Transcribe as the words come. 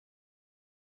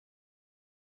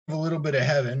A little bit of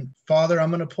heaven. Father, I'm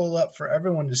going to pull up for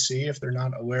everyone to see if they're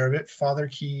not aware of it,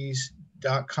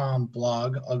 Fr.Keyes.com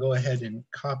blog. I'll go ahead and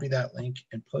copy that link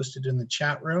and post it in the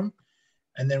chat room.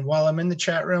 And then while I'm in the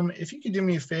chat room, if you could do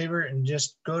me a favor and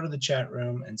just go to the chat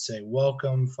room and say,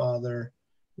 welcome, Father,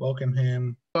 welcome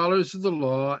him. Scholars of the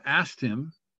law asked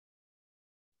him,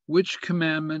 which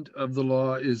commandment of the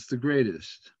law is the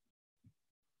greatest?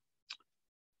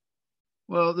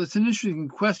 Well, that's an interesting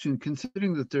question,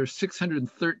 considering that there are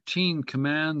 613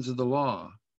 commands of the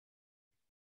law.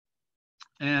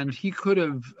 And he could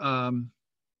have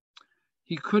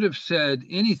said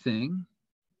anything.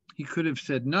 He could have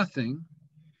said nothing,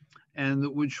 and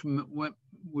which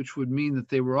would mean that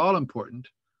they were all important.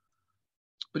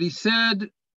 But he said,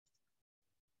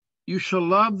 you shall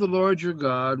love the Lord your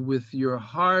God with your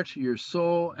heart, your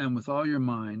soul, and with all your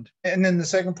mind. And then the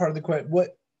second part of the question,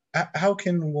 how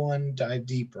can one dive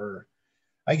deeper?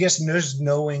 I guess just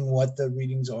knowing what the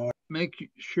readings are. Make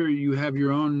sure you have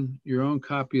your own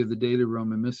copy of the Daily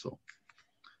Roman Missal.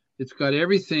 It's got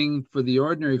everything for the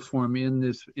ordinary form in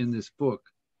this book.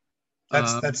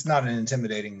 That's not an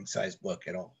intimidating sized book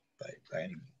at all by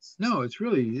any means. No, it's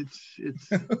really it's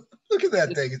Look at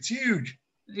that thing. It's huge.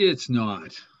 It's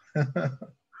not.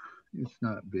 It's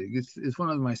not big. It's one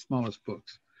of my smallest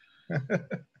books.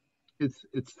 It's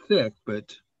thick,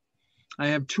 but I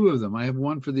have two of them. I have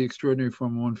one for the extraordinary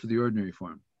form and one for the ordinary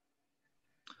form.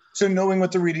 So knowing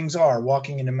what the readings are,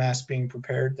 walking into Mass, being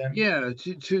prepared then? Yeah,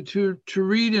 to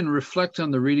read and reflect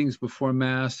on the readings before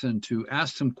Mass and to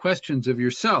ask some questions of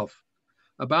yourself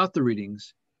about the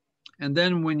readings. And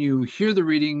then when you hear the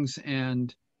readings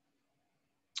and,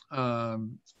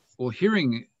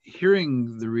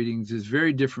 hearing the readings is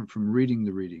very different from reading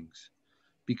the readings.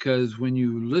 Because when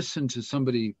you listen to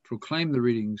somebody proclaim the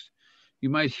readings, you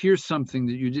might hear something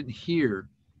that you didn't hear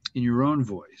in your own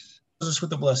voice. Close us with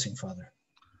the blessing, Father.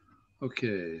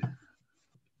 Okay.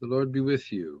 The Lord be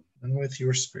with you. And with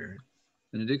your spirit.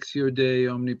 Benedictio Dei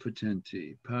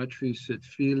omnipotenti, Patris et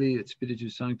Filii et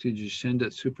Spiritus Sancti,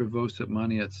 descendat super vos et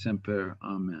maniat semper.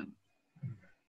 Amen.